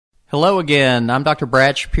Hello again. I'm Dr.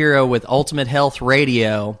 Brad Shapiro with Ultimate Health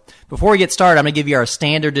Radio. Before we get started, I'm going to give you our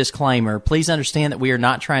standard disclaimer. Please understand that we are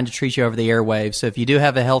not trying to treat you over the airwaves. So if you do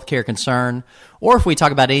have a healthcare concern, or if we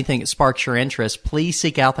talk about anything that sparks your interest, please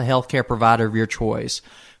seek out the healthcare provider of your choice.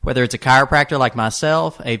 Whether it's a chiropractor like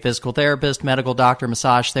myself, a physical therapist, medical doctor,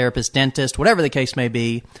 massage therapist, dentist, whatever the case may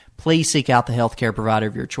be, please seek out the healthcare provider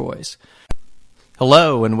of your choice.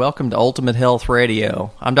 Hello and welcome to Ultimate Health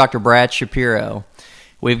Radio. I'm Dr. Brad Shapiro.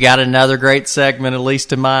 We've got another great segment, at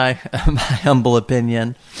least in my humble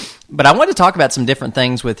opinion. But I want to talk about some different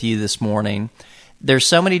things with you this morning. There's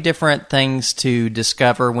so many different things to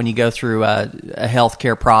discover when you go through a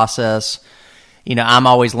healthcare process. You know, I'm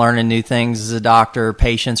always learning new things as a doctor.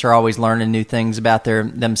 Patients are always learning new things about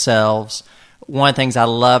themselves. One of the things I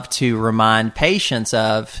love to remind patients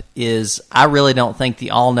of is I really don't think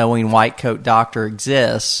the all-knowing white coat doctor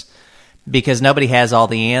exists because nobody has all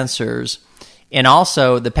the answers. And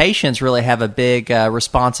also, the patients really have a big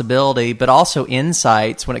responsibility, but also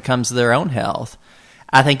insights when it comes to their own health.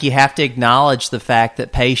 I think you have to acknowledge the fact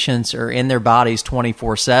that patients are in their bodies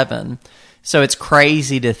 24/7. So it's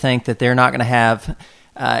crazy to think that they're not going to have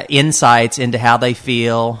insights into how they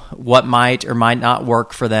feel, what might or might not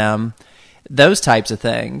work for them, those types of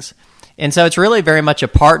things. And so it's really very much a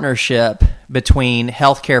partnership between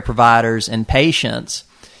healthcare providers and patients.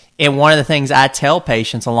 And one of the things I tell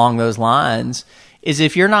patients along those lines is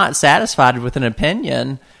if you're not satisfied with an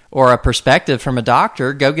opinion or a perspective from a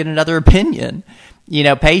doctor, go get another opinion. You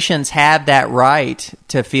know, patients have that right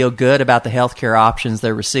to feel good about the healthcare options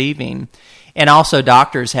they're receiving. And also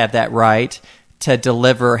doctors have that right to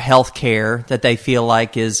deliver healthcare that they feel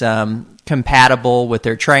like is compatible with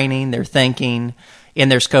their training, their thinking, in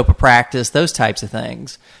their scope of practice, those types of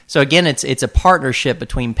things. So again, it's a partnership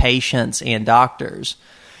between patients and doctors.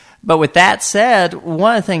 But with that said,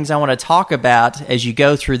 one of the things I want to talk about as you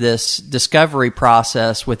go through this discovery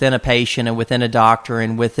process within a patient and within a doctor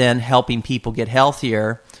and within helping people get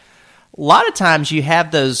healthier, a lot of times you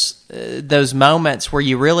have those moments where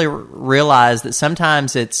you really realize that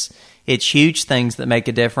sometimes it's huge things that make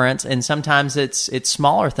a difference, and sometimes it's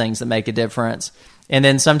smaller things that make a difference, and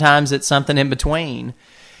then sometimes it's something in between.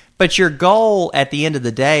 But your goal at the end of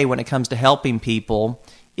the day when it comes to helping people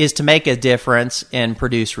is to make a difference and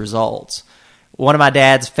produce results. One of my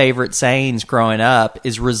dad's favorite sayings growing up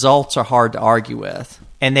is results are hard to argue with.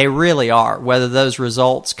 And they really are, whether those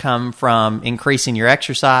results come from increasing your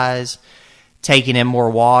exercise, taking in more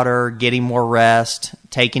water, getting more rest,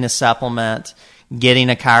 taking a supplement, getting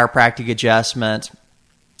a chiropractic adjustment,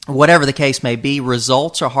 whatever the case may be,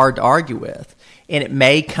 results are hard to argue with. And it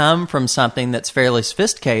may come from something that's fairly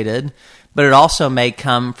sophisticated, but it also may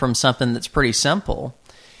come from something that's pretty simple.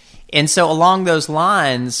 And so along those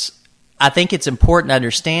lines, I think it's important to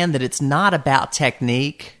understand that it's not about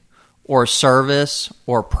technique or service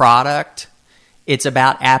or product. It's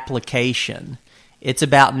about application. It's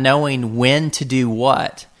about knowing when to do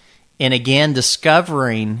what. And again,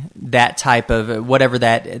 discovering that type of whatever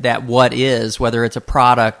that what is, whether it's a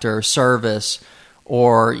product or a service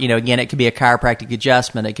or, you know, again, it could be a chiropractic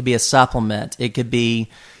adjustment. It could be a supplement. It could be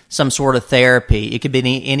some sort of therapy. It could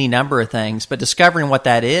be any number of things. But discovering what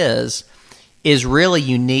that is really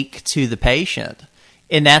unique to the patient.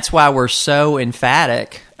 And that's why we're so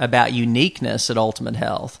emphatic about uniqueness at Ultimate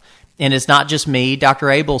Health. And it's not just me. Dr.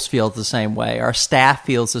 Abels feels the same way. Our staff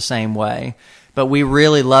feels the same way. But we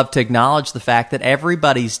really love to acknowledge the fact that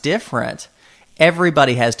everybody's different.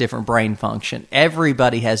 Everybody has different brain function.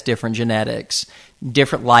 Everybody has different genetics,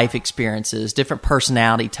 different life experiences, different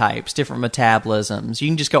personality types, different metabolisms. You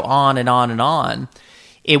can just go on and on and on.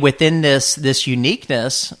 Within this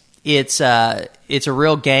uniqueness, it's a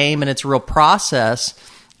real game and it's a real process,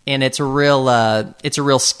 and it's a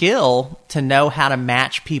real skill to know how to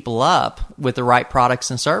match people up with the right products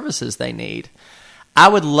and services they need. I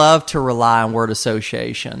would love to rely on word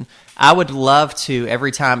association. I would love to,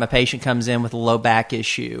 every time a patient comes in with a low back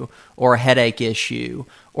issue or a headache issue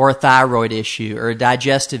or a thyroid issue or a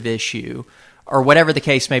digestive issue or whatever the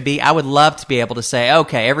case may be, I would love to be able to say,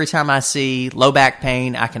 okay, every time I see low back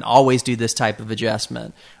pain, I can always do this type of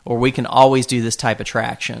adjustment, or we can always do this type of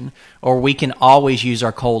traction, or we can always use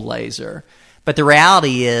our cold laser. But the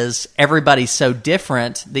reality is everybody's so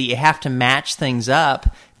different that you have to match things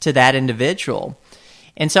up to that individual.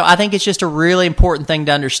 And so I think it's just a really important thing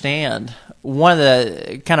to understand. One of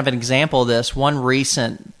the, kind of an example of this, one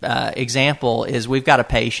recent example is we've got a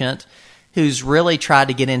patient who's really tried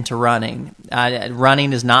to get into running.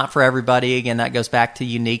 Running is not for everybody. Again, that goes back to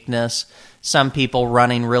uniqueness. Some people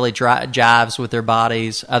running really jives with their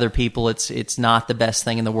bodies. Other people, it's not the best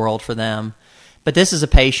thing in the world for them. But this is a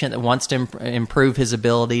patient that wants to improve his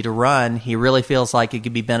ability to run. He really feels like it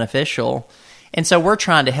could be beneficial. And so we're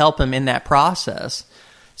trying to help him in that process.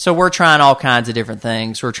 So we're trying all kinds of different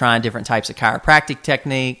things. We're trying different types of chiropractic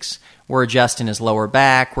techniques. We're adjusting his lower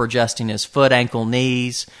back. We're adjusting his foot, ankle,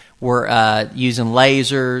 knees. We're using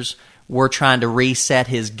lasers. We're trying to reset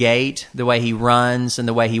his gait, the way he runs and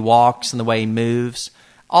the way he walks and the way he moves,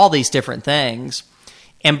 all these different things.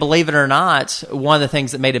 And believe it or not, one of the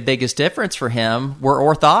things that made the biggest difference for him were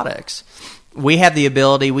orthotics. We have the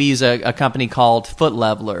ability, we use a company called Foot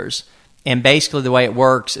Levelers. And basically the way it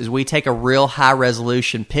works is we take a real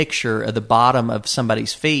high-resolution picture of the bottom of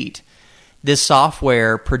somebody's feet. This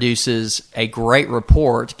software produces a great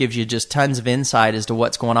report, gives you just tons of insight as to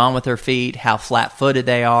what's going on with their feet, how flat-footed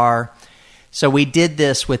they are. So we did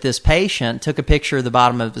this with this patient, took a picture of the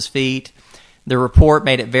bottom of his feet. The report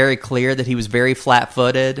made it very clear that he was very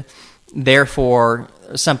flat-footed. Therefore,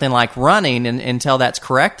 something like running, until that's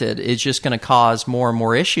corrected, is just going to cause more and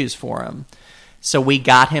more issues for him. So we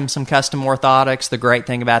got him some custom orthotics. The great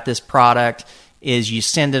thing about this product is you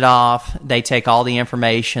send it off. They take all the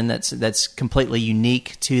information that's completely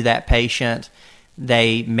unique to that patient.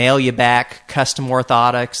 They mail you back custom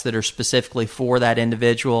orthotics that are specifically for that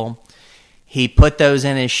individual. He put those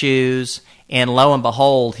in his shoes, and lo and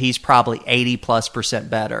behold, he's probably 80+%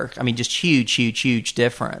 better. I mean, just huge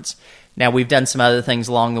difference. Now, we've done some other things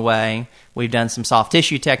along the way. We've done some soft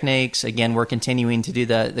tissue techniques. Again, we're continuing to do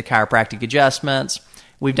the chiropractic adjustments.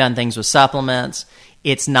 We've done things with supplements.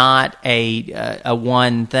 It's not a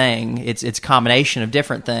one thing. It's a combination of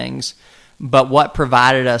different things. But what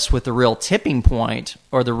provided us with the real tipping point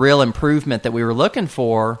or the real improvement that we were looking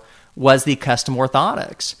for was the custom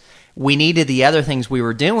orthotics. We needed the other things we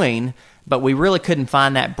were doing, but we really couldn't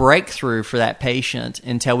find that breakthrough for that patient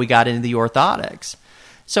until we got into the orthotics.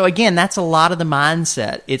 So again, that's a lot of the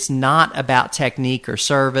mindset. It's not about technique or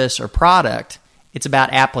service or product. It's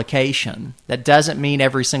about application. That doesn't mean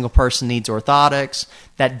every single person needs orthotics.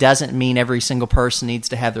 That doesn't mean every single person needs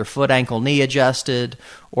to have their foot, ankle, knee adjusted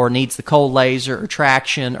or needs the cold laser or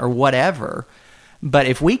traction or whatever. But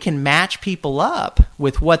if we can match people up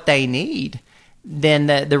with what they need, then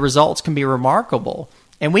the results can be remarkable.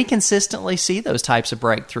 And we consistently see those types of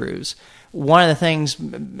breakthroughs. One of the things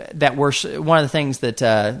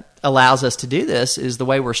that allows us to do this is the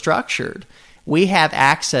way we're structured. We have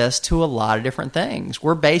access to a lot of different things.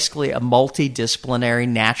 We're basically a multidisciplinary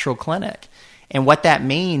natural clinic. And what that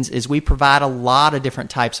means is we provide a lot of different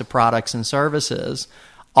types of products and services,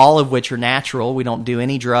 all of which are natural. We don't do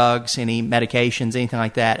any drugs, any medications, anything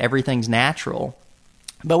like that. Everything's natural.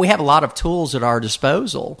 But we have a lot of tools at our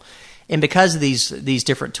disposal. And because of these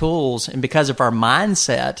different tools and because of our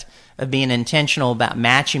mindset of being intentional about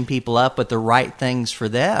matching people up with the right things for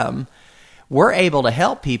them, we're able to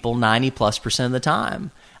help people 90+% of the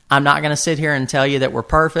time. I'm not going to sit here and tell you that we're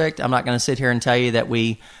perfect. I'm not going to sit here and tell you that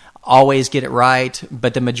we always get it right,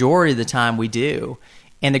 but the majority of the time we do.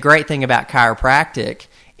 And the great thing about chiropractic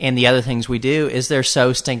and the other things we do is they're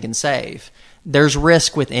so stinking safe. There's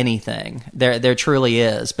risk with anything. There truly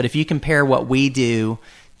is. But if you compare what we do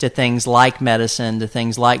to things like medicine, to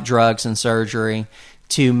things like drugs and surgery,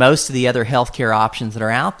 to most of the other healthcare options that are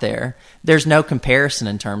out there, there's no comparison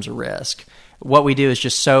in terms of risk. What we do is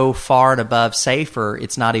just so far and above safer,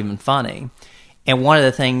 it's not even funny. And one of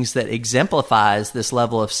the things that exemplifies this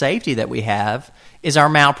level of safety that we have is our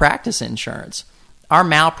malpractice insurance. Our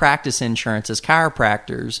malpractice insurance as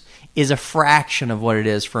chiropractors is a fraction of what it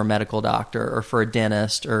is for a medical doctor or for a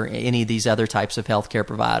dentist or any of these other types of healthcare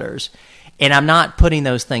providers. And I'm not putting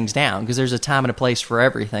those things down because there's a time and a place for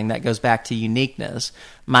everything. That goes back to uniqueness.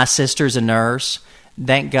 My sister's a nurse.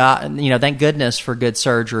 Thank God, thank goodness for good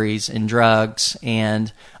surgeries and drugs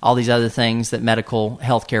and all these other things that medical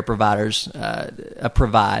healthcare providers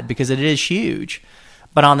provide, because it is huge.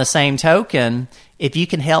 But on the same token, if you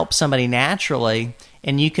can help somebody naturally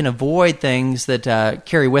and you can avoid things that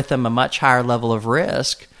carry with them a much higher level of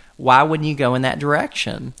risk, why wouldn't you go in that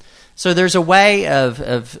direction? So there's a way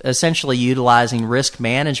of essentially utilizing risk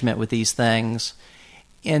management with these things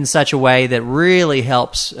in such a way that really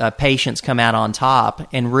helps patients come out on top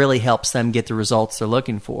and really helps them get the results they're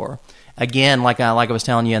looking for. Again, like I was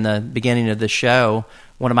telling you in the beginning of the show,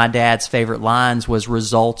 one of my dad's favorite lines was,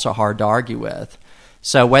 results are hard to argue with.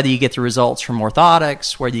 So whether you get the results from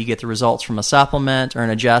orthotics, whether you get the results from a supplement or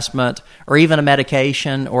an adjustment or even a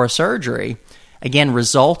medication or a surgery, again,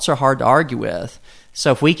 results are hard to argue with.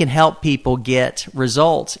 So if we can help people get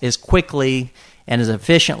results as quickly and as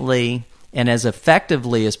efficiently and as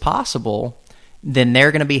effectively as possible, then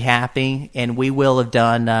they're going to be happy and we will have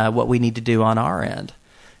done what we need to do on our end.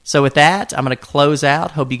 So with that, I'm going to close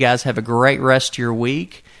out. Hope you guys have a great rest of your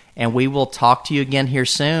week, and we will talk to you again here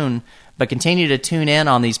soon. But continue to tune in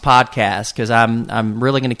on these podcasts because I'm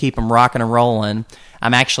really going to keep them rocking and rolling.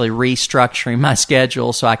 I'm actually restructuring my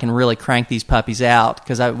schedule so I can really crank these puppies out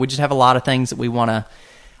because we just have a lot of things that we want to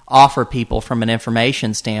offer people from an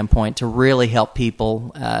information standpoint to really help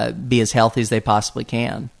people be as healthy as they possibly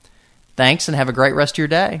can. Thanks, and have a great rest of your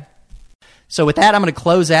day. So with that, I'm going to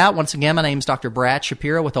close out. Once again, my name is Dr. Brad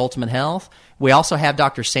Shapiro with Ultimate Health. We also have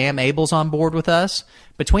Dr. Sam Abels on board with us.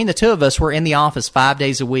 Between the two of us, we're in the office 5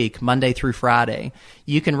 days a week, Monday through Friday.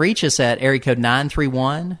 You can reach us at area code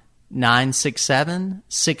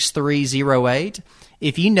 931-967-6308.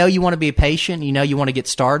 If you know you want to be a patient, you know you want to get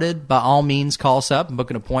started, by all means, call us up and book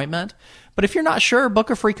an appointment. But if you're not sure, book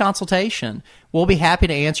a free consultation. We'll be happy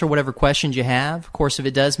to answer whatever questions you have. Of course, if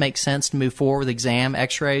it does make sense to move forward with exam,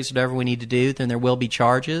 x-rays, whatever we need to do, then there will be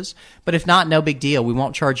charges. But if not, no big deal. We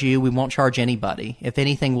won't charge you. We won't charge anybody. If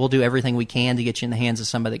anything, we'll do everything we can to get you in the hands of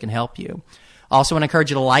somebody that can help you. Also, I want to encourage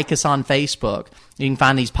you to like us on Facebook. You can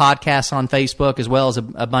find these podcasts on Facebook as well as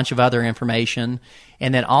a bunch of other information.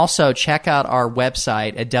 And then also check out our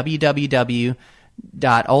website at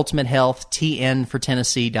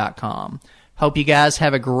www.ultimatehealthtnfortennessee.com. Hope you guys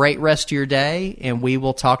have a great rest of your day, and we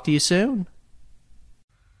will talk to you soon.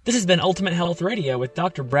 This has been Ultimate Health Radio with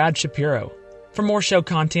Dr. Brad Shapiro. For more show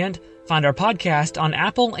content, find our podcast on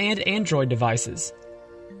Apple and Android devices.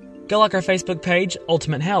 Go like our Facebook page,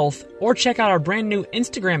 Ultimate Health, or check out our brand new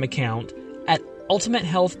Instagram account at Ultimate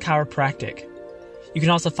Health Chiropractic. You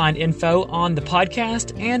can also find info on the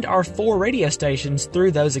podcast and our 4 radio stations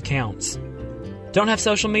through those accounts. Don't have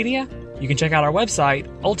social media? You can check out our website,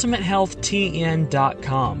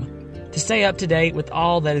 ultimatehealthtn.com, to stay up to date with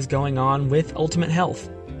all that is going on with Ultimate Health.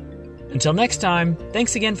 Until next time,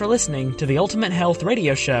 thanks again for listening to the Ultimate Health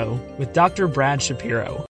Radio Show with Dr. Brad Shapiro.